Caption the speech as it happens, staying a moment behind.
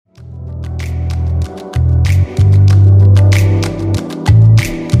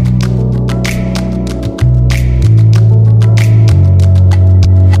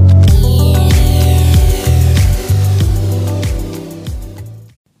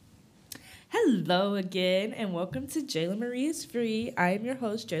Hello again, and welcome to Jayla Marie is Free. I am your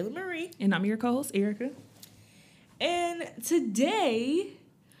host, Jayla Marie. And I'm your co-host, Erica. And today,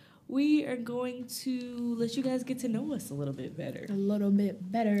 we are going to let you guys get to know us a little bit better. A little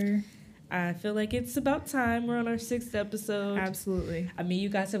bit better. I feel like it's about time. We're on our 6th episode. Absolutely. I mean, you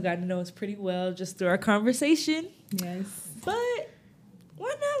guys have gotten to know us pretty well just through our conversation. Yes. But why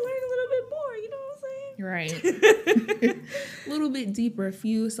not learn a little bit more? You know what I'm saying? Right. A little bit deeper.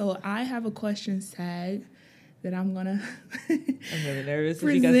 So I have a questions tag that I'm going to I'm really nervous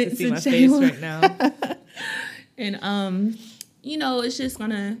if you guys can see my face right now. And, it's just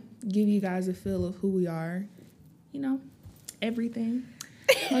going to give you guys a feel of who we are. Everything.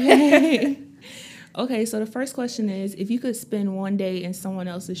 Okay. Okay, so the first question is, if you could spend one day in someone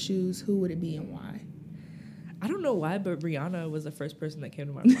else's shoes, who would it be and why? I don't know why, but Rihanna was the first person that came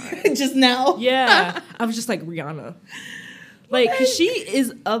to my mind. Just now? Yeah. I was just like, Rihanna. Like, 'cause she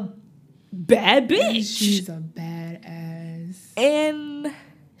is a bad bitch. She's a badass. And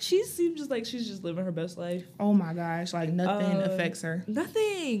she seems just like she's just living her best life. Oh my gosh, like nothing affects her.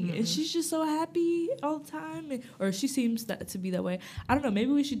 Nothing. Mm-mm. And she's just so happy all the time. Or she seems to be that way. I don't know.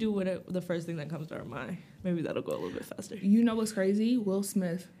 Maybe we should do the first thing that comes to our mind. Maybe that'll go a little bit faster. You know what's crazy? Will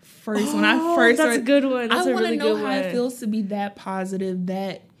Smith. When I first that's a good one. That's I want to know how it feels to be that positive,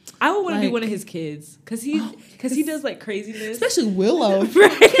 that I would want to be one of his kids. Because he does like craziness. Especially Willow.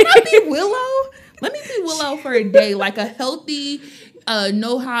 Right. Can I be Willow? Let me be Willow for a day. Like a healthy,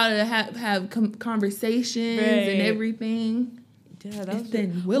 know how to have conversations and everything. Yeah, that was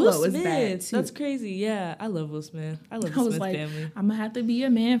then Willow is bad too. That's crazy. Yeah, I love Will Smith. I love the Smith family. I'm gonna have to be a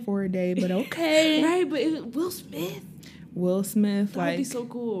man for a day, but okay. Right, but Will Smith. Will Smith, that'd be so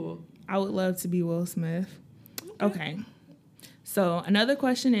cool. I would love to be Will Smith. Okay. So another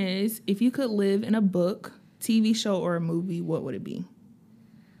question is, if you could live in a book, TV show, or a movie, what would it be?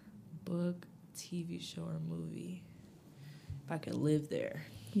 Book, TV show, or movie. If I could live there.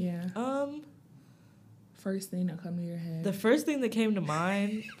 Yeah. First thing that come to your head. The first thing that came to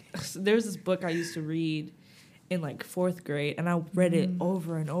mind, there's this book I used to read in like 4th grade, and I read it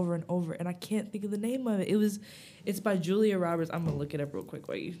over and over and over, and I can't think of the name of it. It's by Julia Roberts. I'm gonna look it up real quick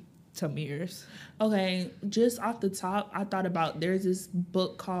while you tell me yours. Okay, just off the top, I thought about there's this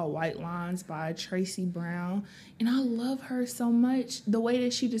book called White Lines by Tracy Brown, and I love her so much. The way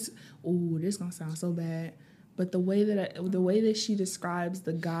that she just, this gonna sound so bad. But the way that she describes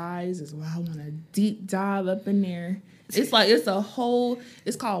the guys is, I want to deep dive up in there. It's like it's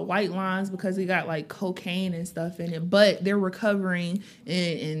called White Lines because they got like cocaine and stuff in it, but they're recovering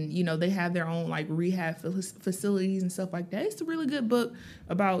and they have their own like rehab facilities and stuff like that. It's a really good book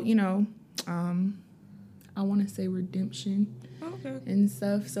about I want to say redemption and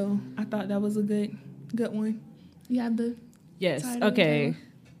stuff. So I thought that was a good one. You have the okay.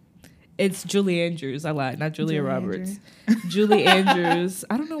 It's Julie Andrews. I lied. Not Julia Roberts. Julie Andrews.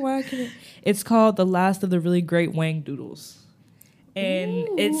 I don't know why I couldn't. It's called The Last of the Really Great Wang Doodles. And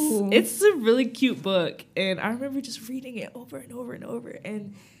it's a really cute book. And I remember just reading it over and over and over.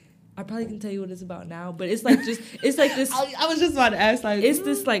 And I probably can tell you what it's about now. But it's like this. I was just about to ask. Like, it's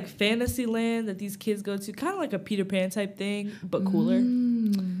this like fantasy land that these kids go to. Kind of like a Peter Pan type thing, but cooler.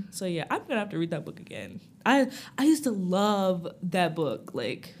 So yeah, I'm going to have to read that book again. I used to love that book.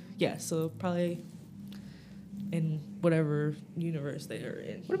 Like... Yeah, so probably in whatever universe they are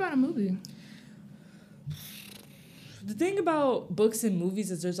in. What about a movie? The thing about books and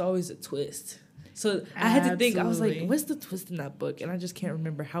movies is there's always a twist. So I had to think, I was like, what's the twist in that book? And I just can't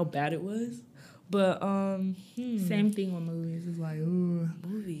remember how bad it was. But, Same thing with movies. It's like, ooh.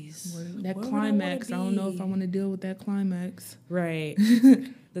 Movies. That climax. I don't know if I want to deal with that climax. Right.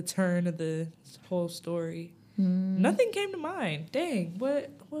 The turn of the whole story. Nothing came to mind. Dang,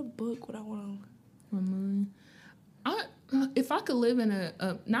 what book would I want to... If I could live in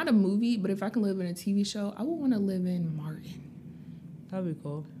a not a movie, but if I could live in a TV show, I would want to live in Martin. That'd be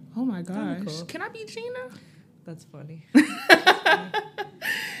cool. Oh my gosh. Cool. Can I be Gina? That's funny.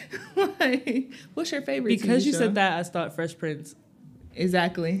 What's your favorite Because TV you show? said that, I thought Fresh Prince.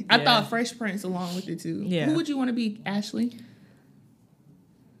 Exactly. I thought Fresh Prince along with it too. Yeah. Who would you want to be, Ashley?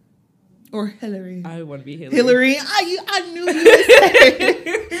 Or Hillary? I want to be Hillary. Hillary, I knew you would say it.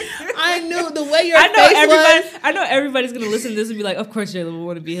 I knew the way your face was. I know everybody's going to listen to this and be like, of course Jayla would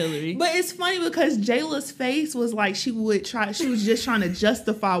want to be Hillary. But it's funny because Jayla's face was like she was just trying to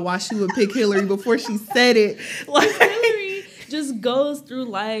justify why she would pick Hillary before she said it. Like Hillary just goes through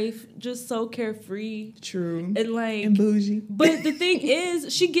life just so carefree. True. And like... And bougie. But the thing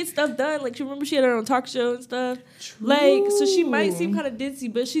is, she gets stuff done. Like, you remember she had her own talk show and stuff? True. Like, so she might seem kind of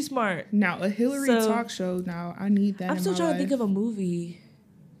ditzy, but she's smart. Now, a Hillary talk show, now, I need that I'm in still my trying life. to think of a movie.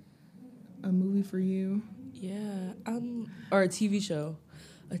 A movie for you? Yeah. Or a TV show.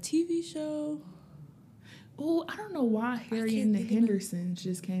 A TV show. Oh, I don't know why Harry and the Hendersons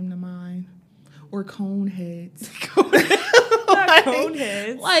just came to mind. Or Coneheads.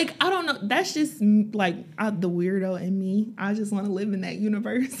 Coneheads. Like, I don't know. That's just like the weirdo in me. I just want to live in that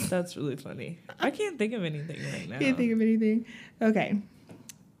universe. That's really funny. I can't think of anything right now. Can't think of anything. Okay.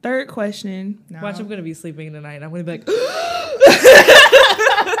 Third question. No. Watch, I'm going to be sleeping tonight. I'm going to be like,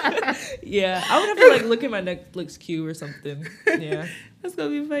 yeah. I would have to like look at my Netflix queue or something. Yeah. That's going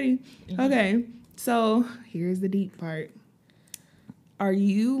to be funny. Mm-hmm. Okay. So here's the deep part. Are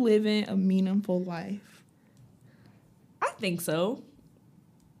you living a meaningful life? I think so.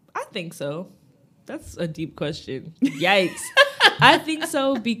 That's a deep question. Yikes. I think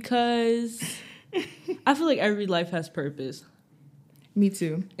so because I feel like every life has purpose. Me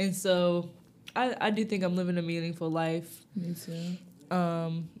too. And so I do think I'm living a meaningful life. Me too.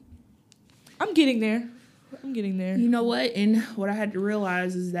 I'm getting there. You know what? And what I had to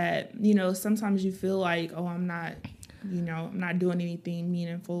realize is that, sometimes you feel like, oh, I'm not doing anything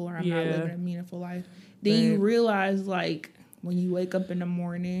meaningful, or I'm not living a meaningful life. Then you realize, like, when you wake up in the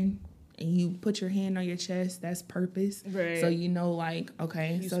morning and you put your hand on your chest, that's purpose. Right. So like,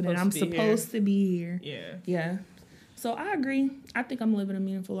 okay, so then I'm supposed to be here. Yeah. Yeah. So I agree. I think I'm living a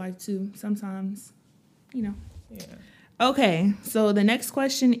meaningful life too. Sometimes, Yeah. Okay. So the next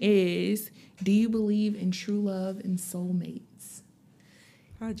question is, do you believe in true love and soulmates?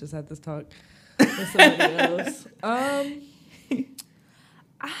 I just had this talk with somebody else. I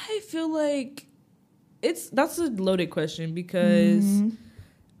feel like that's a loaded question because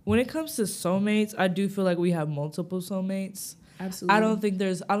when it comes to soulmates, I do feel like we have multiple soulmates. Absolutely. I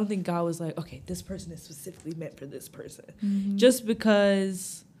don't think God was like, okay, this person is specifically meant for this person. Just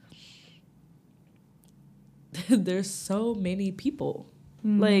because there's so many people.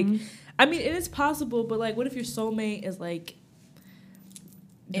 Like, I mean, it is possible, but like, what if your soulmate is like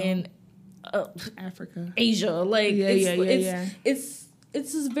in Africa, Asia? Like,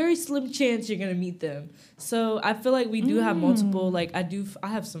 it's a very slim chance you're gonna meet them. So I feel like we do have multiple. Like, I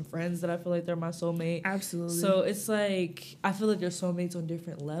have some friends that I feel like they're my soulmate. Absolutely. So it's like I feel like they're soulmates on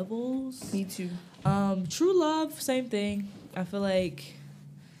different levels. Me too. True love, same thing. I feel like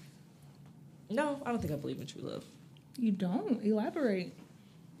no, I don't think I believe in true love. You don't? Elaborate.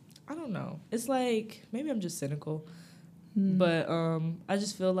 I don't know. It's like maybe I'm just cynical, but I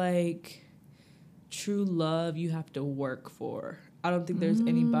just feel like true love you have to work for. I don't think there's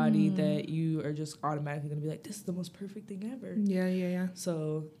anybody that you are just automatically going to be like, this is the most perfect thing ever. Yeah.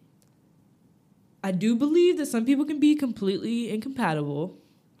 So I do believe that some people can be completely incompatible,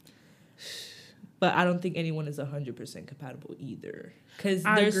 but I don't think anyone is 100% compatible either. Because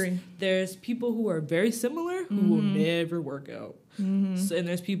there's people who are very similar who will never work out. So, and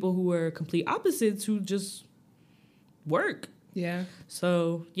there's people who are complete opposites who just work. Yeah.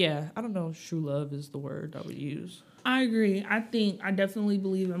 So, yeah, I don't know if true love is the word I would use. I agree. I definitely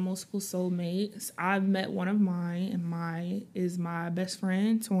believe in multiple soulmates. I've met one of mine, and mine is my best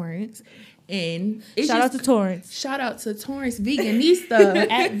friend, Torrance. And shout out to Torrance. Shout out to Torrance Veganista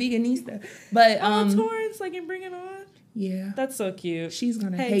at Veganista. But Torrance, like in Bring It On. Yeah, that's so cute. She's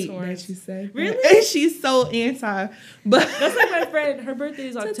gonna hate Torrance. That you said really. She's so anti. But that's like my friend. Her birthday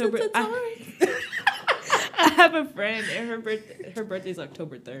is October. I have a friend, and her birthday is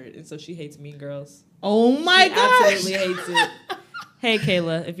October 3rd, and so she hates Mean Girls. Oh my gosh. Absolutely hates it. Hey,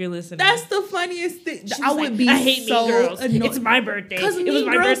 Kayla, if you're listening. That's the funniest thing. I hate Mean Girls. Annoyed. It's my birthday. It was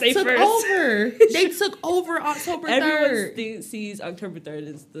my birthday took first. Over. They took over October 3rd. Everyone sees October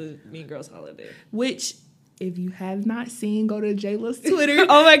 3rd as the Mean Girls holiday. Which, if you have not seen, go to Jayla's Twitter.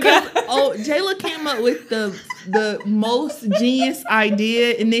 Oh my God. Jayla came up with the most genius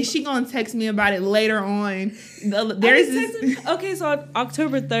idea, and then she gonna text me about it later on. Okay, so on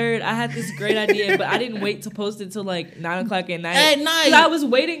October 3rd, I had this great idea, but I didn't wait to post it till like 9 o'clock at night. At night. I was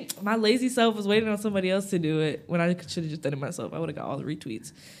waiting. My lazy self was waiting on somebody else to do it when I should have just done it myself. I would have got all the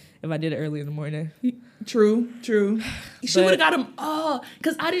retweets if I did it early in the morning. True. She would have got them all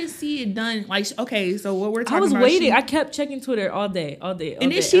because I didn't see it done. Like, okay, so what we're talking about. I was waiting. I kept checking Twitter all day. And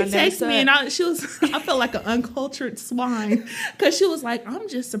then she texted me, and I felt like an uncultured swine because she was like, I'm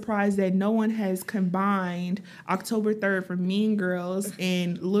just surprised that no one has combined October 3rd for Mean Girls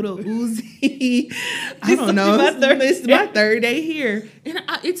and Little Uzi. I don't know. It's my third day here. And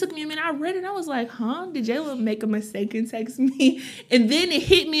it took me a minute. I read it, and I was like, huh? Did Jayla make a mistake and text me? And then it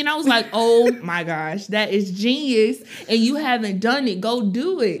hit me, and I was like, oh my gosh. That is genius, and you haven't done it. Go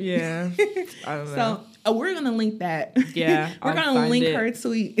do it. Yeah, I don't know. So Oh, we're gonna link that. Yeah, we're gonna link her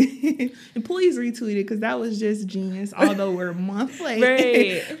tweet, and please retweet it because that was just genius. Although we're a month late,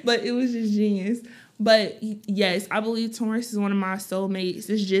 right? But it was just genius. But yes, I believe Taurus is one of my soulmates.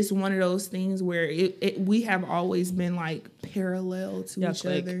 It's just one of those things where we have always been like parallel to each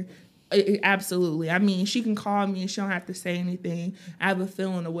other. Absolutely. I mean, she can call me and she don't have to say anything. I have a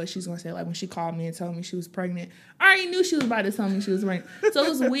feeling of what she's going to say. Like when she called me and told me she was pregnant, I already knew she was about to tell me she was pregnant. So it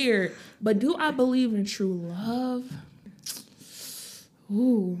was weird. But do I believe in true love?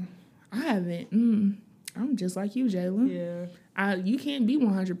 Ooh, I haven't. I'm just like you, Jayla. Yeah. You can't be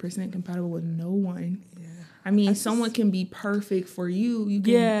 100% compatible with no one. Yeah. I mean, someone can be perfect for you. You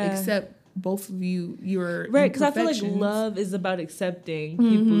can accept both of you, your right, because I feel like love is about accepting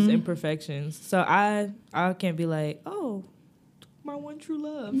people's imperfections. So I can't be like, oh, my one true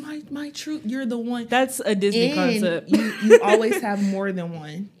love, my true, you're the one. That's a Disney concept. You always have more than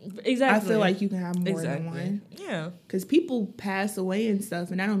one. Exactly. I feel like you can have more than one. Yeah, because people pass away and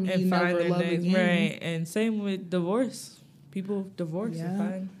stuff, and I don't mean you never love again. Right, and same with divorce. People divorce and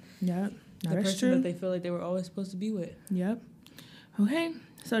find the person that they feel like they were always supposed to be with. Yep. Okay.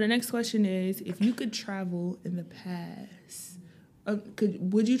 So the next question is, if you could travel in the past,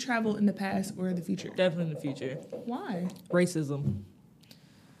 would you travel in the past or in the future? Definitely in the future. Why? Racism.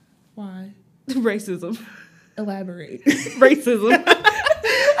 Why? Racism. Elaborate. Racism.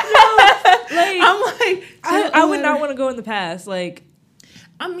 I'm like, I would not want to go in the past. Like,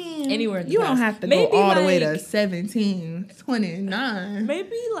 I mean, anywhere in the you past. Don't have to go all the way to 1729.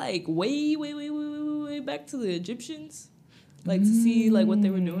 Maybe like way back to the Egyptians. Like to see like what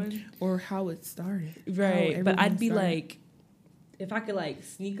they were doing or how it started, right? But I'd be like, if I could like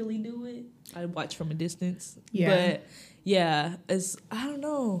sneakily do it, I'd watch from a distance. Yeah, but yeah, I don't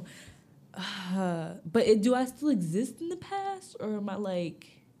know. But do I still exist in the past, or am I like?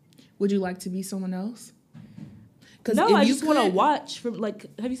 Would you like to be someone else? No, I just want to watch from like.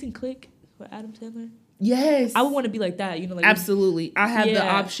 Have you seen Click with Adam Sandler? Yes. I would want to be like that, you know. Like absolutely. I have the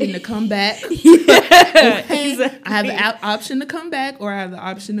option to come back. Exactly. I have the option to come back, or I have the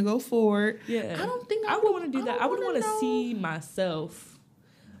option to go forward. Yeah. I don't think I would want to do that. I would want to see myself,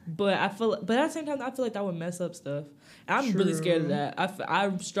 but at the same time, I feel like that would mess up stuff. And I'm really scared of that.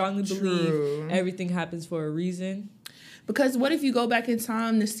 I strongly believe everything happens for a reason. Because what if you go back in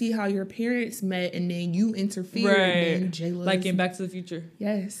time to see how your parents met and then you interfere? Right. And then like in Back to the Future.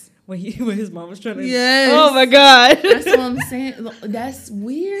 Yes. When his mom was trying to. Yes. Oh my God. That's what I'm saying. That's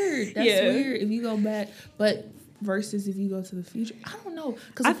weird. That's weird if you go back, but versus if you go to the future, I don't know.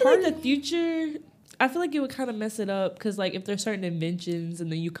 Because I feel like the future. I feel like it would kind of mess it up because like if there's certain inventions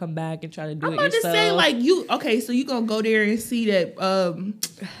and then you come back and try to do it yourself. I'm about to say like you. Okay, so you gonna go there and see that.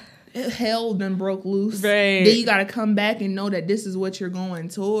 Hell done broke loose. Right. Then you got to come back and know that this is what you're going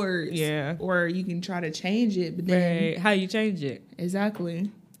towards. Yeah. Or you can try to change it, but then how you change it? Exactly.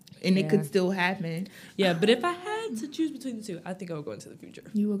 And it could still happen. Yeah, but if I had to choose between the two, I think I would go into the future.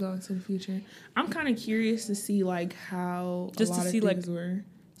 You would go into the future. I'm kind of curious to see like how just a lot to see of things like were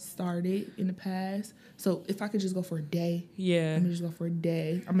started in the past. So if I could just go for a day, I'm gonna just go for a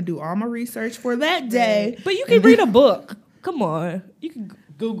day. I'm gonna do all my research for that day. But you can read a book. Come on, you can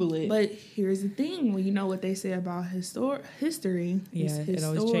Google it. But here's the thing: when you know what they say about history, it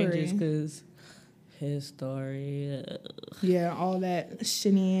always changes because history. Yeah, all that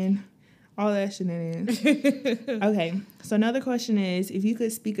shenanigans. Okay, so another question is: if you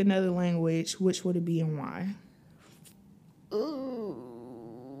could speak another language, which would it be and why?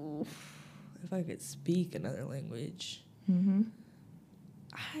 Ooh. If I could speak another language,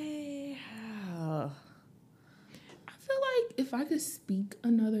 I feel like if I could speak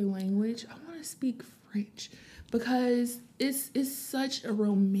another language, I want to speak French because it's such a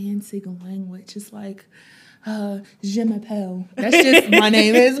romantic language. It's like je m'appelle. That's just my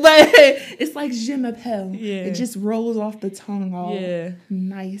name is, but it's like je m'appelle. Yeah. It just rolls off the tongue all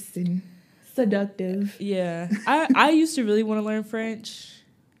nice and seductive. Yeah. I used to really want to learn French,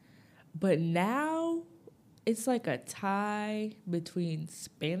 but now it's like a tie between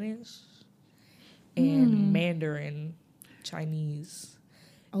Spanish and Mandarin Chinese.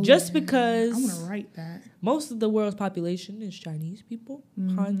 Just because I want to write that. Most of the world's population is Chinese people,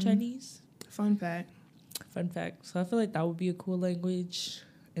 Han Chinese. Fun fact. So I feel like that would be a cool language.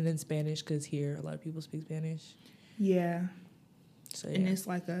 And then Spanish, because here a lot of people speak Spanish. Yeah. So and it's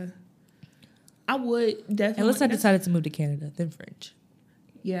like I would definitely. Unless I decided to move to Canada, then French.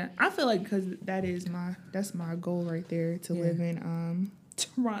 Yeah, I feel like because that's my goal right there to live in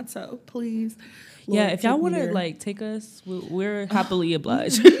Toronto, please. Yeah, Lord, if y'all take me want to there. like take us, we're happily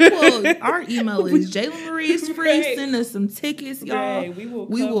obliged. Well, our email is Jayla Marie is free. Right. Send us some tickets, y'all. Right, we will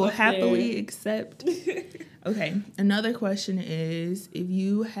We come will up happily there. accept. Okay, another question is, if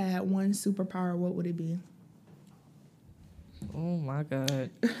you had one superpower, what would it be? Oh my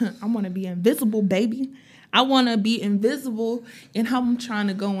God. I want to be invisible, baby. I want to be invisible, and how I'm trying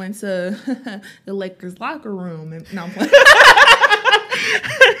to go into the Lakers locker room. And, no, I'm playing.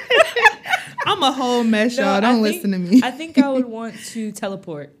 I'm a whole mess, No, y'all. Don't listen to me. I think I would want to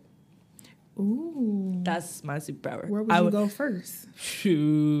teleport. Ooh. That's my superpower. Where would you go first?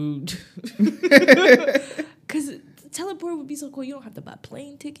 Shoot. Because teleport would be so cool. You don't have to buy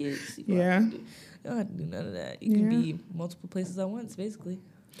plane tickets. You don't have to do none of that. You can be multiple places at once, basically.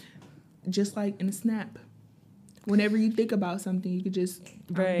 Just like in a snap. Whenever you think about something, you could just...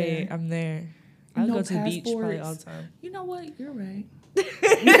 I'm there. I'll No go to the beach probably all passports. the time. You know what? You're right. To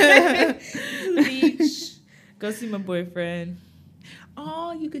the beach. Go see my boyfriend.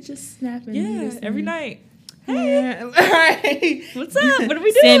 Oh, you could just snap and Yeah, every night. Hey. Right. What's up? What are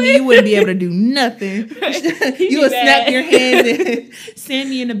we doing? Sammy, you wouldn't be able to do nothing. He'd You be would snap mad. your hands and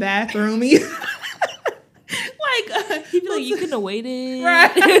Sammy in the bathroom. He'd He'd be like, you couldn't have waited.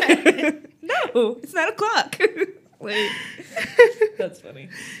 Right. No, it's 9 o'clock. Like, that's funny.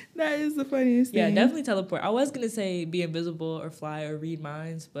 That is the funniest Yeah, thing. definitely teleport. I was going to say be invisible or fly or read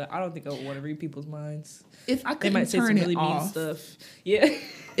minds, but I don't think I would want to read people's minds. If I They couldn't might say some turn really it mean off, stuff. Yeah.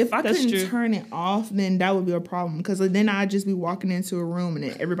 if I That's couldn't true. turn it off, then that would be a problem. Because then I'd just be walking into a room and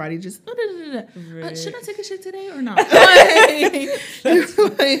then everybody just, Right. should I take a shit today or not? That's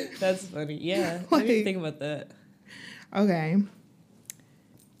funny. Like, That's funny. Yeah. I didn't Like- think about that. okay.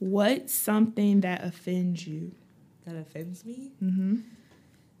 What's something that offends you? That offends me? Mm-hmm.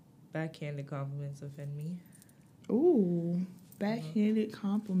 Backhanded compliments offend me. Ooh, backhanded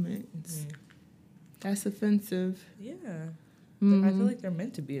compliments. Mhm. That's offensive. Yeah. I Mhm. feel like they're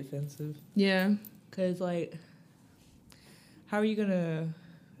meant to be offensive. Yeah. Because, like, how are you going to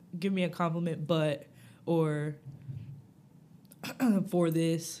give me a compliment, but, or for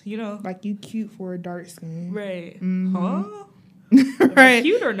this, you know? Like you cute for a dark skin. Right. Mhm. Huh? Am I Right.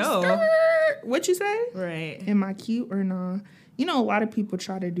 cute or no? Skirt. What you say? Right. Am I cute or not? You know, a lot of people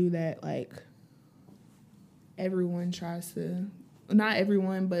try to do that. Like, everyone tries to, not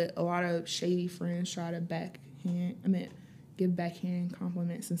everyone, but a lot of shady friends try to give backhand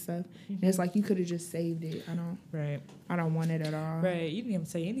compliments and stuff. And it's like, you could have just saved it. Right. I don't want it at all. Right. You didn't even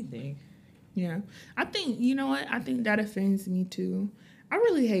say anything. Yeah. I think, you know what? I think that offends me too. I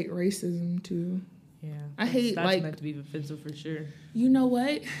really hate racism too. Yeah. I hate, that's like- meant to be offensive for sure. You know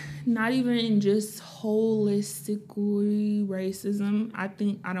what? Not even just holistically racism. I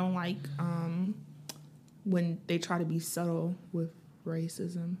don't like when they try to be subtle with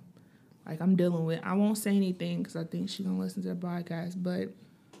racism. Like I won't say anything because I think she's gonna listen to the podcast, but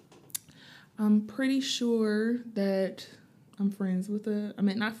I'm pretty sure that I'm friends with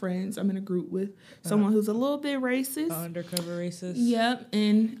not friends, I'm in a group with someone who's a little bit racist. Undercover racist. Yep,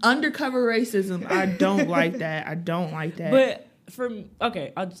 and undercover racism. I don't like that. I don't like that. But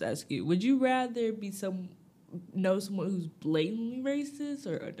okay, I'll just ask you: would you rather know someone who's blatantly racist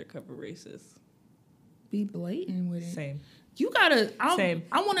or undercover racist? Be blatant with it. Same. You gotta. Same.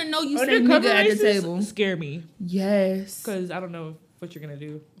 I want to know you say Undercover nigga at the racists table. scare me Yes. because I don't know what you're gonna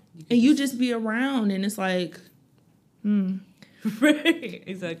do. And you just be around, and it's like, Right.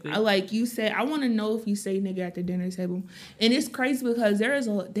 Exactly. I like you say. I want to know if you say nigga at the dinner table, and it's crazy because there are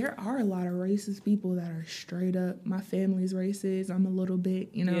a lot of racist people that are straight up. My family's racist. I'm a little bit,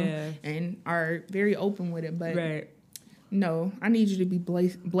 Yeah. and are very open with it. But Right. no, I need you to be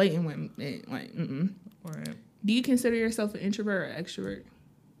blatant with it. Like, All right. Do you consider yourself an introvert or extrovert?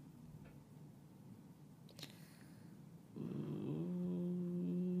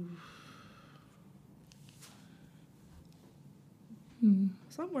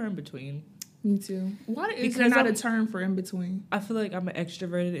 Somewhere in between. Me too. Why is Because there not a I'm- term for in between? I feel like I'm an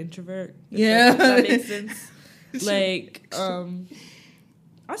extroverted introvert. Yeah. If that makes sense. Like,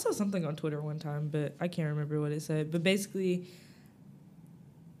 I saw something on Twitter one time, but I can't remember what it said. But basically,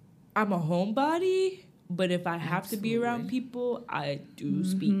 I'm a homebody, but if I have to be around people, I do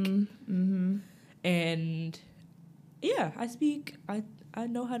speak. Mm-hmm. And yeah, I speak. I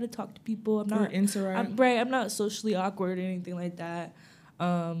know how to talk to people. I'm Or not interact. I'm not socially awkward or anything like that.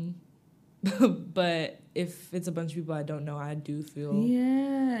 But if it's a bunch of people I don't know, I do feel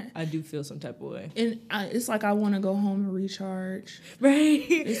some type of way. And it's like I want to go home and recharge. Right.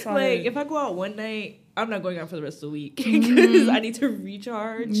 It's Like like- if I go out one night, I'm not going out for the rest of the week because I need to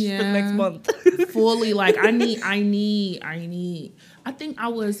recharge for the next month. Fully, like I need. I think I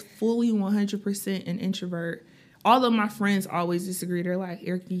was fully 100% an introvert. Although my friends always disagree. They're like,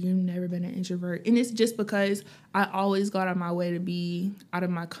 Erica, you've never been an introvert. And it's just because I always got out of my way to be out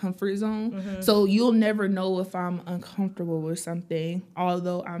of my comfort zone. Mm-hmm. So you'll never know if I'm uncomfortable with something,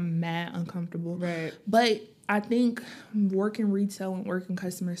 although I'm mad uncomfortable. Right. But I think working retail and working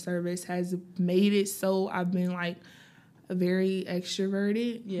customer service has made it so I've been like very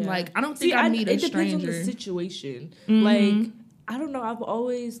extroverted. Yeah. Like, I don't think I need a stranger. It depends on the situation. Mm-hmm. Like, I don't know. I've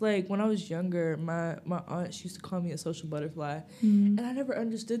always, like, when I was younger, my aunt, she used to call me a social butterfly. Mm-hmm. And I never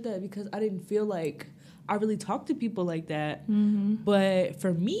understood that because I didn't feel like I really talked to people like that. Mm-hmm. But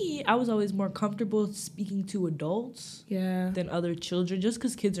for me, I was always more comfortable speaking to adults than other children just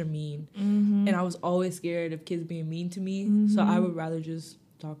because kids are mean. Mm-hmm. And I was always scared of kids being mean to me. Mm-hmm. So I would rather just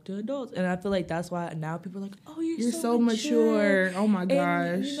talk to adults. And I feel like that's why now people are like, oh, you're so mature. Oh my gosh.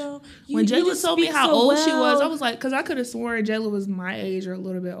 And, you know, when Jayla told me how old she was, I was like, because I could have sworn Jayla was my age or a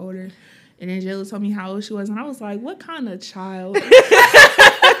little bit older. And then Jayla told me how old she was, and I was like, what kind of child?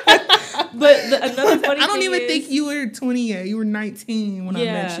 But another funny thing I don't even think you were 20 yet. You were 19 when I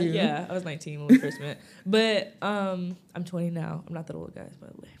met you. Yeah, I was 19 when we first met. But I'm 20 now. I'm not that old, guys, by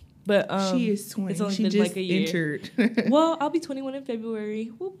the way. But she is 20. It's only she been just like a year. entered. Well, I'll be 21 in February.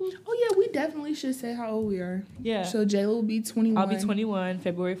 Whoop, whoop. Oh yeah, we definitely should say how old we are. Yeah. So Jayla will be 21. I'll be 21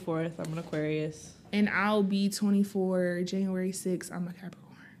 February 4th. I'm an Aquarius. And I'll be 24 January 6th. I'm a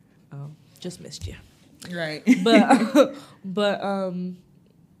Capricorn. Oh, just missed you. Right. But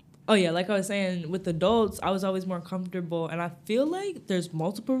oh yeah, like I was saying, with adults, I was always more comfortable, and I feel like there's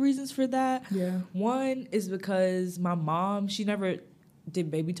multiple reasons for that. Yeah. One is because my mom, she never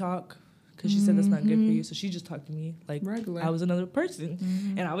did baby talk because she said that's not good for you, so she just talked to me like regular. I was another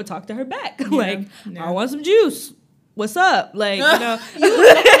person, and I would talk to her back like, I want some juice. What's up? Like, you know,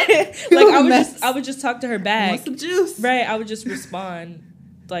 like I would just talk to her back. Want some juice? Right. I would just respond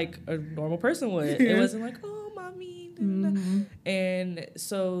like a normal person would. It wasn't like, oh, mommy. Mm-hmm. And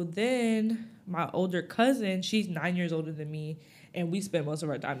so then my older cousin, she's 9 years older than me, and we spent most of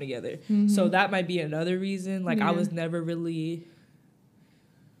our time together. Mm-hmm. So that might be another reason. Like, I was never really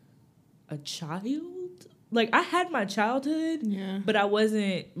a child. Like, I had my childhood, but I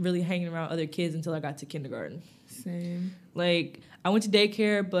wasn't really hanging around other kids until I got to kindergarten. Same. Like, I went to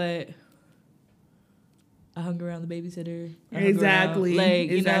daycare, but I hung around the babysitter. Exactly. Like,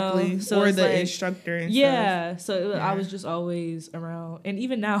 you know, so or the like, instructor and stuff. So I was just always around. And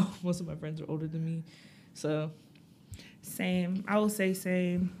even now, most of my friends are older than me. So. Same. I will say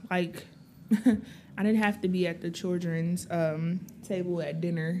same. Like, I didn't have to be at the children's table at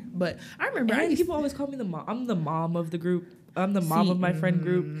dinner, but I remember people always call me the mom. I'm the mom of the group. I'm the mom of my friend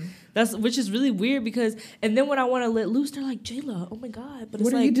group. Which is really weird because, and then when I want to let loose, they're like, Jayla, oh my God. But it's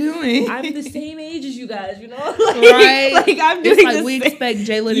what like, are you doing? I'm the same age as you guys, you know? Right. Like I'm doing it's like we expect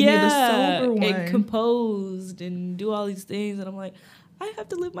Jayla to be the sober one. And composed and do all these things. And I'm like, I have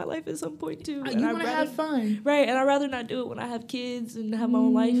to live my life at some point too. You want to have fun. Right. And I'd rather not do it when I have kids and have my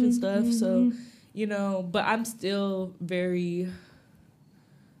own life and stuff. So, you know, but I'm still very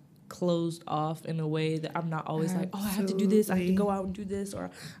closed off in a way that I'm not always like, oh, I have to do this, I have to go out and do this,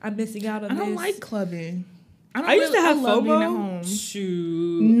 or I'm missing out on this. I don't like clubbing. I used to have FOMO.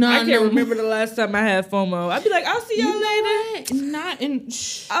 Shoot. I can't remember the last time I had FOMO. I'd be like, I'll see y'all later. Not in...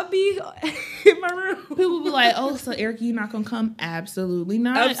 I'll be in my room. People will be like, oh, so Erica, you're not going to come? Absolutely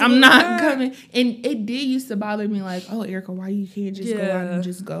not. Absolutely I'm not coming. And it did used to bother me like, oh, Erica, why you can't just go out and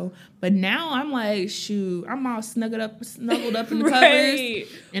just go? But now I'm like, shoot, I'm all snuggled up in the covers.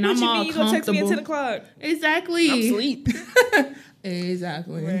 And what I'm all comfortable. You gonna text me at 10 o'clock? Exactly. I'm asleep.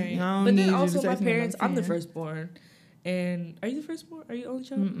 Exactly. Right. But then also my parents, I'm the firstborn. And are you the firstborn? Are you the only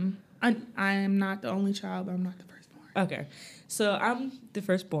child? Mm-mm. I am not the only child, but I'm not the firstborn. Okay. So I'm the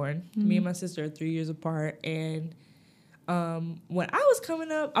firstborn. Mm-hmm. Me and my sister are 3 years apart. And when I was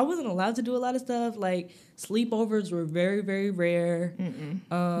coming up, I wasn't allowed to do a lot of stuff. Like sleepovers were very, very rare.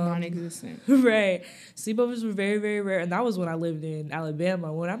 Non-existent. Right. Sleepovers were very, very rare. And that was when I lived in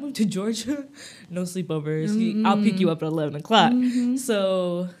Alabama. When I moved to Georgia, no sleepovers. Mm-hmm. I'll pick you up at 11 o'clock. Mm-hmm.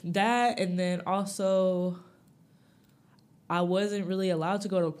 So that, and then also I wasn't really allowed to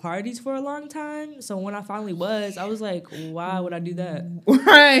go to parties for a long time. So when I finally was, I was like, why would I do that?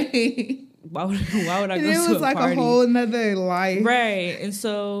 Right. Why would I go to a party? It was like a whole nother life. Right. And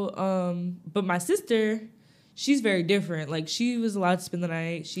so, but my sister, she's very different. Like, she was allowed to spend the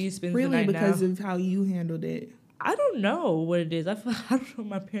night. She spends the night now. Really? Because of how you handled it? I don't know what it is. I don't know.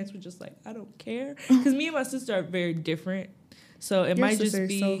 My parents were just like, I don't care. Because me and my sister are very different. So it might just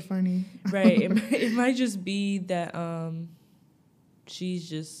be... so funny. Right. It might just be that she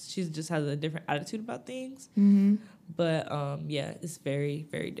just has a different attitude about things. Mm-hmm. But yeah, it's very,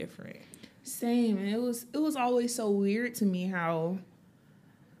 very different. Same. And it was always so weird to me how,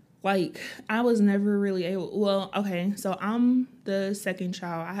 like, I was never really able. Well, okay, so I'm the second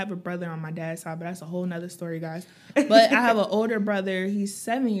child. I have a brother on my dad's side, but that's a whole nother story, guys. But I have an older brother. He's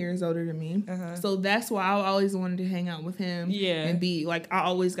 7 years older than me. So that's why I always wanted to hang out with him. Yeah. And be like, I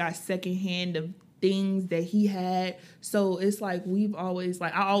always got secondhand of things that he had. So it's like we've always,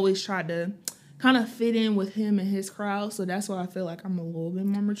 like, I always tried to kind of fit in with him and his crowd. So that's why I feel like I'm a little bit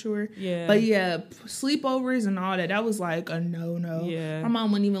more mature. Yeah. But yeah, sleepovers and all that was like a no. Yeah. My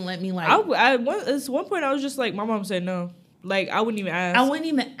mom wouldn't even let me, like. At one point, I was just like, my mom said no. Like, I wouldn't even ask. I wouldn't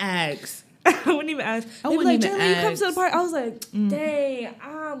even ask. I wouldn't even ask. I They'd be wouldn't like, even Jayla, you come ask. to the party. I was like, dang,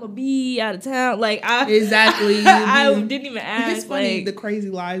 I'm going to be out of town. Like, Exactly. I didn't even ask. It's funny, like, the crazy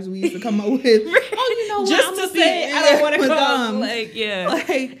lies we used to come up with. Oh, you know what? just I'ma to say, I don't want to with come. them. Like, yeah.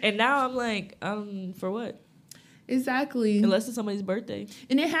 Like, and now I'm like, for what? exactly. Unless it's somebody's birthday.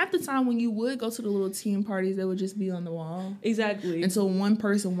 And then half the time when you would go to the little team parties, they would just be on the wall. Exactly. Until one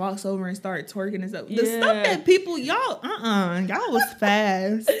person walks over and starts twerking and stuff. The Yeah. stuff that people, y'all was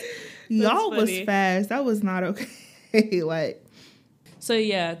fast. Y'all was funny. fast. That was not okay. Like, So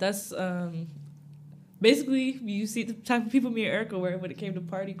yeah, that's basically you see the type of people me and Erica were when it came to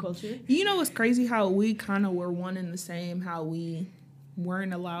party culture. you know what's crazy? How we kind of were one and the same. How we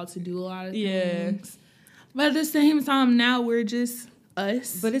weren't allowed to do a lot of things. But at the same time, now we're just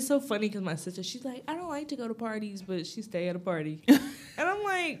us. But it's so funny because my sister, she's like, I don't like to go to parties, but she stay at a party. And I'm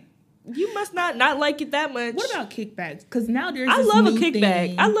like, you must not like it that much. What about kickbacks? Because now there's I this love a new kickback.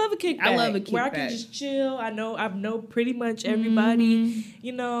 thing. I love a kickback. I love a where I can kickback. just chill. I know pretty much everybody.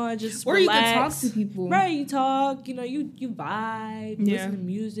 You know, I just Or relax. you can talk to people. Right, you talk. You know, you vibe. You Yeah. listen to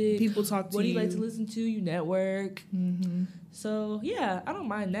music. People talk to What do you. you like to listen to? You network. Mm-hmm. So yeah, I don't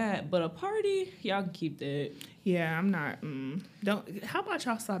mind that. But a party, y'all can keep that. Yeah, I'm not. Don't. How about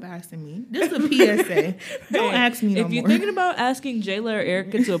y'all stop asking me? This is a PSA. Don't ask me no If you're more. thinking about asking Jayla or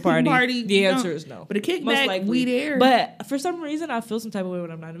Erica to a party, the answer no. is no. But a kickback, Most likely. we there. But for some reason, I feel some type of way when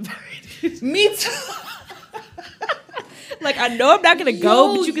I'm not invited. me too. Like, I know I'm not going to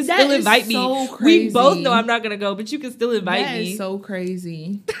go, but you can that still is invite me. so We both crazy. know I'm not going to go, but you can still invite That me. is so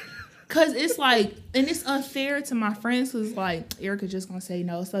crazy. Cause it's like, and it's unfair to my friends. Cause like Erica just gonna say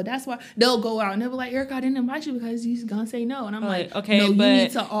no, so that's why they'll go out and they'll be like, Erica, I didn't invite you because you gonna say no, and I'm like, okay, no, but you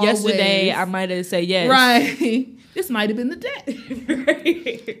need to always. yesterday I might have said yes. Right. This might have been the day.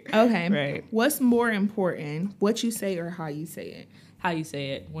 Right. Okay. Right. What's more important, what you say or how you say it? How you say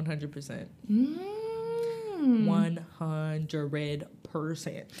it? 100%. Mm.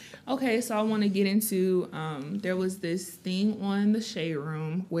 100%. Okay, so I want to get into, there was this thing on the Shade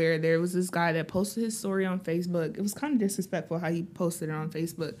Room where there was this guy that posted his story on Facebook. It was kind of disrespectful how he posted it on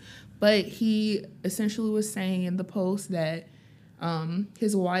Facebook, but he essentially was saying in the post that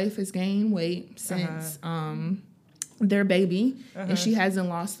his wife has gained weight since their baby, and she hasn't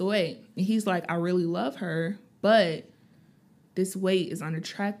lost the weight. And he's like, I really love her, but this weight is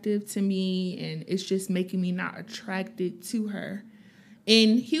unattractive to me, and it's just making me not attracted to her.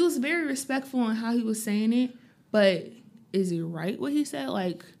 And he was very respectful in how he was saying it, but is he right what he said?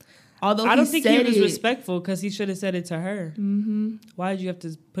 Like, although I don't think he was respectful because he should have said it to her. Mm-hmm. Why did you have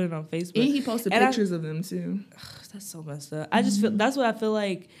to put it on Facebook? And he posted pictures of them too. That's so messed up. I just feel that's what I feel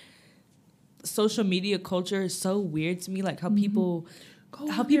like. Social media culture is so weird to me. Like how people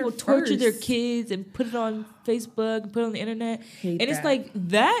torture their kids and put it on Facebook and put it on the internet. It's like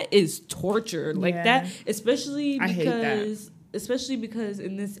that is torture. Like that, especially because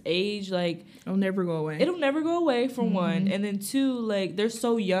in this age, like it'll never go away. It'll never go away for one, and then two, like they're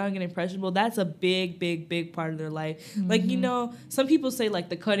so young and impressionable. That's a big part of their life. Like, you know, some people say like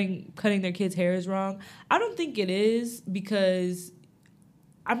the cutting their kids' hair is wrong. I don't think it is, because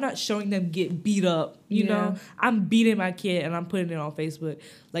I'm not showing them get beat up. You know, I'm beating my kid and I'm putting it on Facebook.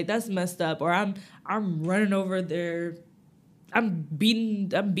 Like that's messed up. Or I'm running over their, I'm beating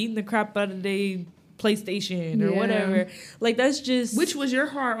the crap out of their PlayStation or whatever. Like that's just, which was your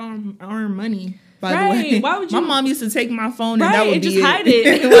hard-earned money. By the way, why would you? My mom used to take my phone and that would just be hide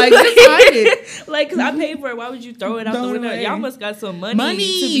it. Like just hide it. Like, cause I paid for it. Why would you throw it out the window? Away. Y'all must got some money. Money,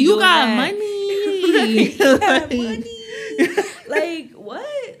 to be you doing got that. money. Got money. Like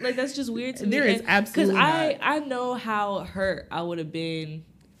what? Like that's just weird to me. There is absolutely because I know how hurt I would have been.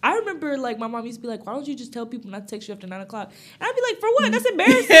 I remember like my mom used to be like, "Why don't you just tell people not to text you after 9 o'clock?" And I'd be like, "For what? That's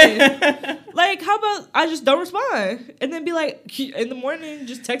embarrassing." Like, how about I just don't respond and then be like, in the morning,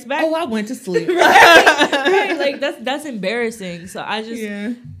 just text back. Oh, I went to sleep. Right? Like that's embarrassing. So I just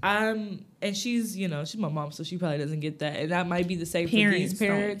and she's my mom, so she probably doesn't get that. And that might be the same for these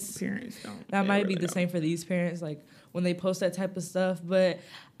parents. Parents don't. That might be the same for these parents. Like, when they post that type of stuff. But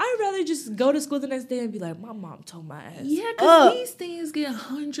I'd rather just go to school the next day and be like, my mom told my ass. Yeah, because these things get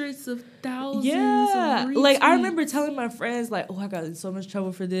hundreds of thousands. Yeah. Of retweets. Like, I remember telling my friends, like, oh, I got in so much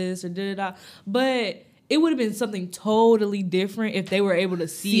trouble for this or da-da-da. But it would have been something totally different if they were able to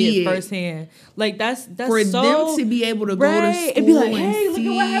see it firsthand. Like, that's for so, them to be able to go to school and be like, hey, look see.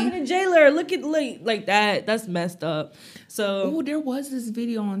 at what happened to Jailer. Look at, like that. That's messed up. So, there was this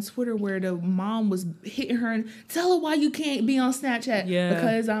video on Twitter where the mom was hitting her and tell her why you can't be on Snapchat. Yeah.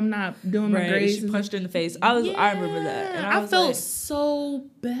 Because I'm not doing my grades. She punched her in the face. I remember that. And I felt like, so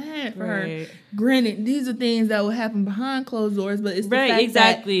bad for her. Granted, these are things that will happen behind closed doors, but it's the fact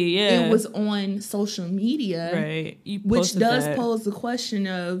that it was on social media. Right. Which does pose the question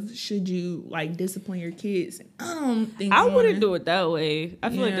of, should you like discipline your kids? I wouldn't do it that way. I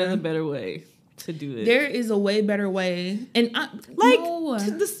feel like there's a better way to do it. There is a way better way. And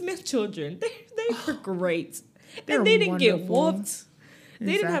the Smith children, they were great. And they didn't get whooped.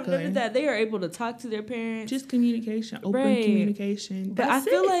 They didn't have none of that. They are able to talk to their parents. Just communication, open communication. But I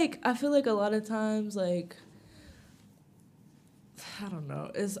feel like a lot of times, like, I don't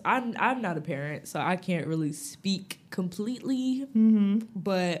know. I'm not a parent, so I can't really speak completely. Mm-hmm.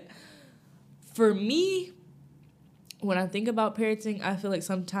 But for me, when I think about parenting, I feel like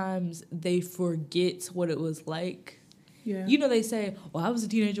sometimes they forget what it was like. Yeah. You know, they say, well, I was a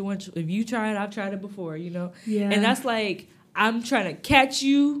teenager once. If you try it, I've tried it before, you know? Yeah. And that's like, I'm trying to catch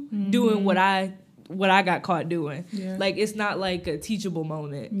you doing what I got caught doing. Yeah. Like, it's not like a teachable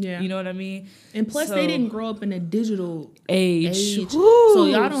moment. Yeah. You know what I mean? And plus, they didn't grow up in a digital age. Woo! So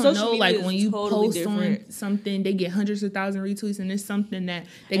y'all don't Social know, like, when you totally post different. on something, they get hundreds of thousands of retweets, and it's something that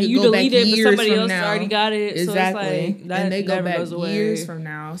they and could you go back delete it, years but somebody from else now. already got it. Exactly. So it's like, that and they go never back goes away. years from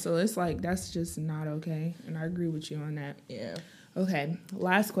now. So it's like, that's just not okay. And I agree with you on that. Yeah. Okay,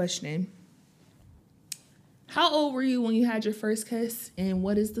 last question. How old were you when you had your first kiss, and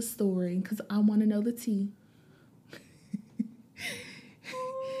what is the story? Because I want to know the tea.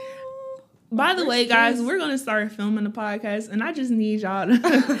 By the way, guys, we're going to start filming the podcast, and I just need y'all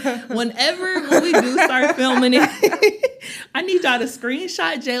to, when we do start filming it, I need y'all to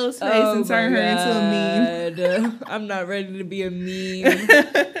screenshot Jayla's face and turn her into a meme. I'm not ready to be a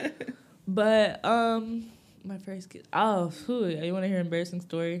meme. But, my first kiss. Oh, you want to hear an embarrassing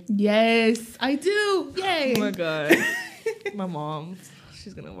story? Yes, I do. Yay. Oh my God. My mom,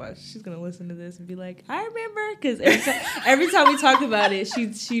 she's going to watch. She's going to listen to this and be like, I remember. Because every time we talk about it,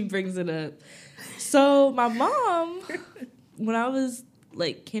 she brings it up. So my mom, when I was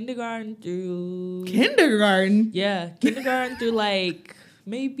like kindergarten through like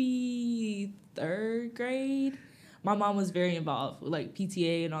maybe 3rd grade, my mom was very involved with like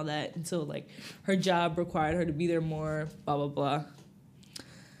PTA and all that until like her job required her to be there more, blah, blah, blah.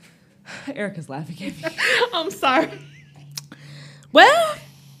 Erica's laughing at me. I'm sorry. Well,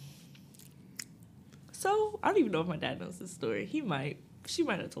 so I don't even know if my dad knows this story. She might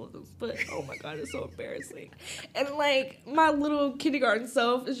have told him, but oh my God, it's so embarrassing. And like my little kindergarten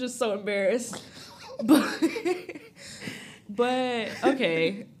self is just so embarrassed. But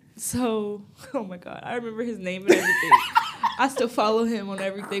okay. So, oh my God, I remember his name and everything. I still follow him on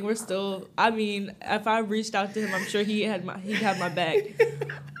everything. If I reached out to him, I'm sure he'd have my back.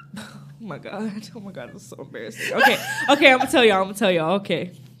 Oh my God, it's so embarrassing. Okay, I'm gonna tell y'all.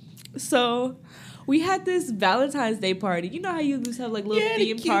 Okay, so we had this Valentine's Day party. You know how you used to have like little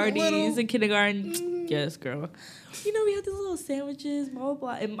theme parties in kindergarten? Yes, girl. You know, we had these little sandwiches, blah, blah,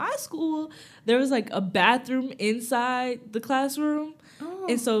 blah. In my school, there was like a bathroom inside the classroom. Oh.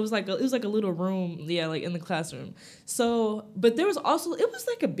 And so it was like a little room, like in the classroom. So, but there was also, it was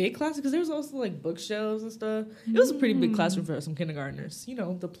like a big class because there was also like bookshelves and stuff. It was a pretty big classroom for some kindergartners. You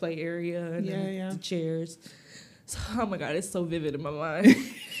know, the play area and the chairs. So, oh my God, it's so vivid in my mind.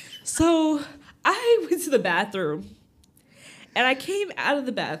 So I went to the bathroom and I came out of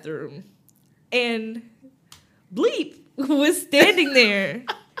the bathroom and Bleep was standing there.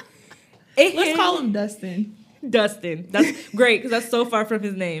 Let's call him Dustin. Dustin. That's great because that's so far from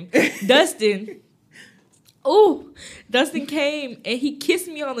his name. Dustin. Oh, Dustin came and he kissed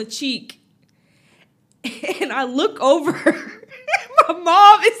me on the cheek. And I look over. My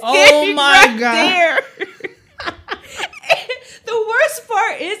mom is standing there. The worst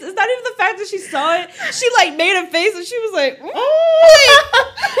part is, it's not even the fact that she saw it. She like made a face and she was like, what's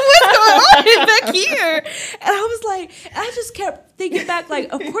going on back here? And I was like, I just kept thinking back,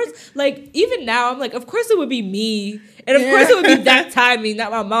 like, of course, like, even now, I'm like, of course it would be me. And of course it would be that timing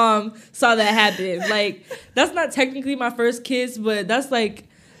that my mom saw that happen. Like, that's not technically my first kiss, but that's like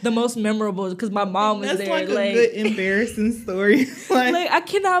the most memorable because my mom was That's there. like a good embarrassing story. Like I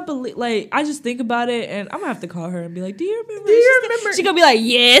cannot believe. Like I just think about it, and I'm gonna have to call her and be like, "Do you remember?" She's gonna be like,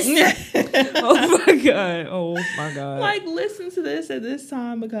 "Yes." Oh my god. Oh my god. Like listen to this at this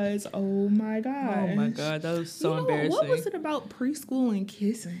time because oh my god. Oh my god, that was so embarrassing. What was it about preschool and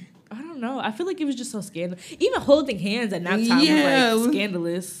kissing? I don't know. I feel like it was just so scandalous. Even holding hands at nap time was like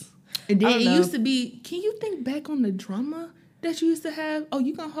scandalous. And then it used to be. Can you think back on the drama that you used to have? Oh,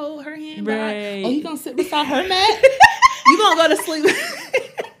 you gonna hold her hand? Right. Oh, you gonna sit beside her mat? You gonna go to sleep?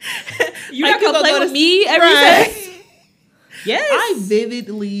 You not gonna play with me every day? Yes, I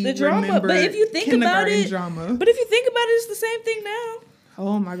vividly the drama. remember. But if you think about it, drama. But if you think about it, it's the same thing now.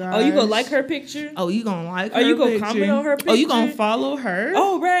 Oh my god. Oh, you gonna like her picture? Oh, you gonna like her? Oh, you gonna picture? comment on her picture? Oh, you gonna follow her?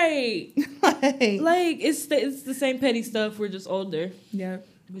 Oh, right. like it's the same petty stuff. We're just older. Yeah,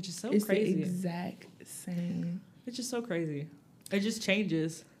 which is so it's crazy. The exact same. It's just so crazy. It just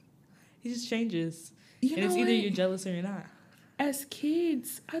changes. It just changes. You and know it's either what? you're jealous or you're not. As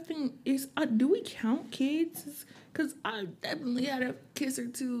kids, I think it's. Do we count kids? Because I definitely had a kiss or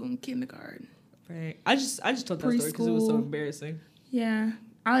two in kindergarten. Right. I just told that story because it was so embarrassing. Yeah,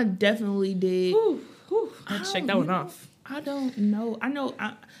 I definitely did. I had to shake that one off. I don't know. I don't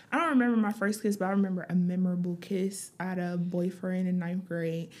remember my first kiss, but I remember a memorable kiss. I had a boyfriend in 9th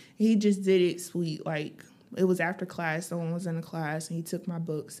grade. He just did it sweet. Like, it was after class. Someone was in the class, and he took my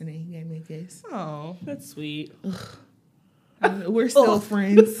books, and then he gave me a kiss. Oh, that's sweet. We're still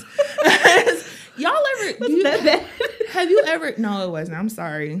friends. Y'all ever... Have you ever... No, it wasn't. I'm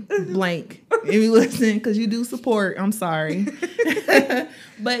sorry. Blank. If you listen, because you do support, I'm sorry.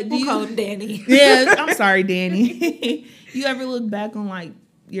 But we'll call him Danny. Yeah, I'm sorry, Danny. You ever look back on, like,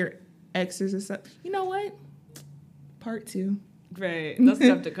 your exes or something? You know what? Part 2. Right. That's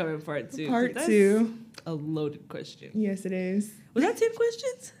tough to cover in part 2. Part 2. A loaded question. Yes, it is. Was that 10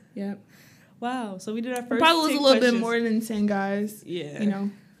 questions? Yep. Wow. So we did our first Probably was 10 a little questions. bit more than 10 guys. Yeah. You know.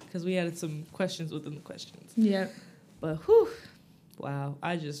 Because we added some questions within the questions. Yep. But whew. Wow.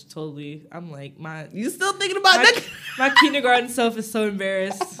 I'm like, you still thinking about that? My kindergarten self is so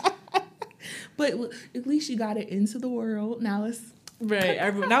embarrassed. But at least you got it into the world. Now it's... Right.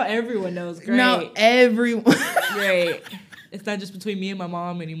 Now everyone knows. Great. Now everyone... Great. It's not just between me and my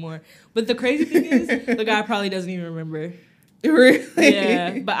mom anymore. But the crazy thing is, the guy probably doesn't even remember. Really?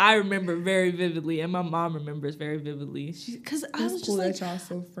 Yeah, but I remember very vividly, and my mom remembers very vividly. Because I was cool just like, that y'all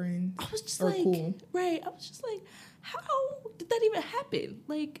so friends. I was just or like, cool. Right. I was just like, how did that even happen?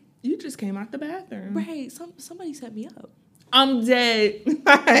 Like, you just came out the bathroom. Right. Somebody set me up. I'm dead.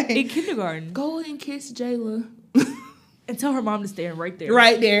 In kindergarten. Go and kiss Jayla. And tell her mom to stand right there.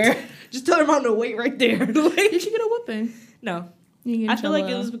 Right there. Just tell her mom to wait right there. Did she get a whooping? No. I feel like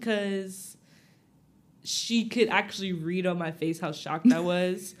it was because she could actually read on my face how shocked I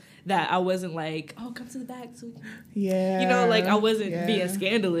was that I wasn't like, oh, come to the back. So we can... Yeah. You know, like I wasn't being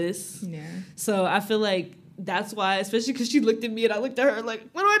scandalous. Yeah. So I feel like that's why, especially because she looked at me and I looked at her like,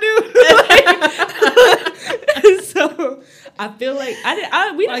 what do I do? So I feel like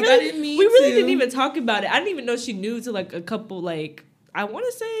we really didn't even talk about it. I didn't even know she knew till like a couple, like, I want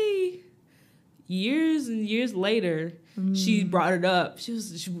to say years and years later, she brought it up.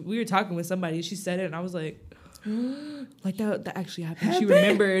 We were talking with somebody. She said it, and I was like, like that actually happened. She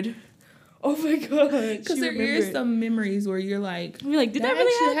remembered. Oh my god! Because there is some memories where you're like, did that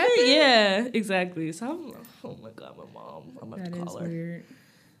really happen? Yeah, exactly. So I'm like, oh my god, my mom. I'm about to call her. Weird.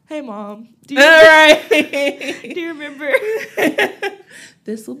 Hey mom, do you remember?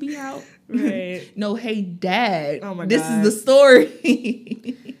 This will be out. Right. No, hey dad. Oh my god. This is the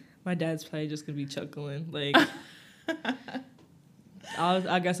story. My dad's probably just gonna be chuckling. Like,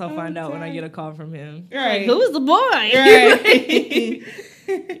 I guess I'll find out when I get a call from him. Right. Like, who is the boy? Right.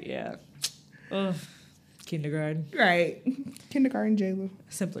 Yeah. Ugh. Kindergarten. Right. Kindergarten Jayla.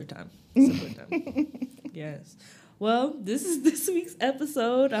 Simpler time. Yes. Well, this is this week's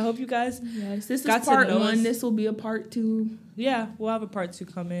episode. I hope you guys this is got part to know 1. us. This will be a part 2. Yeah, we'll have a part 2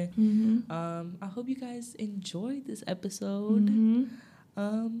 coming. Mm-hmm. I hope you guys enjoyed this episode. Mm-hmm.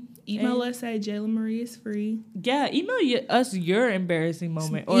 Email us at Jayla Marie is free. Yeah, email us your embarrassing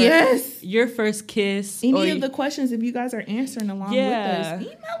moment or your first kiss. Any of the questions if you guys are answering along with us.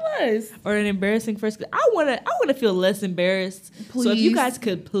 Email us. Or an embarrassing first kiss. I wanna feel less embarrassed. Please. So if you guys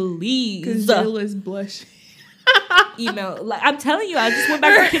could please, because Jayla's blushing. Email. Like I'm telling you, I just went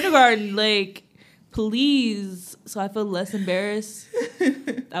back to kindergarten. Like, please, so I feel less embarrassed.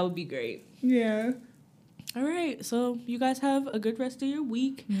 That would be great. Yeah. All right, so you guys have a good rest of your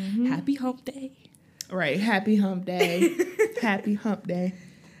week. Mm-hmm. Happy hump day. Right, happy hump day. Happy hump day.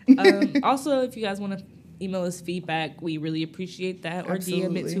 Also, if you guys want to email us feedback. We really appreciate that. Or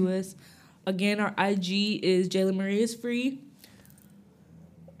DM it Absolutely. to us. Again, our IG is Jayla Marie is free.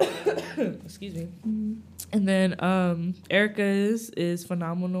 Excuse me. And then Erica's is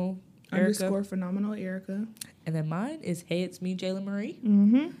phenomenal. Erica. _ phenomenal Erica. And then mine is Hey, It's Me, Jayla Marie.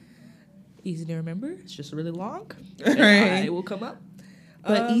 Mm-hmm. Easy to remember. It's just really long. Right. It will come up.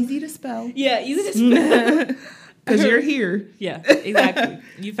 But easy to spell. Yeah, easy to spell. Because you're here. Yeah, exactly.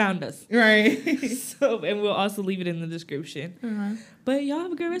 You found us. Right. So, and we'll also leave it in the description. Uh-huh. But y'all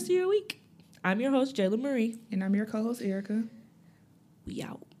have a good rest of your week. I'm your host, Jayla Marie. And I'm your co-host, Erica. We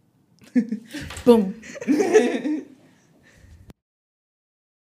out. Boom.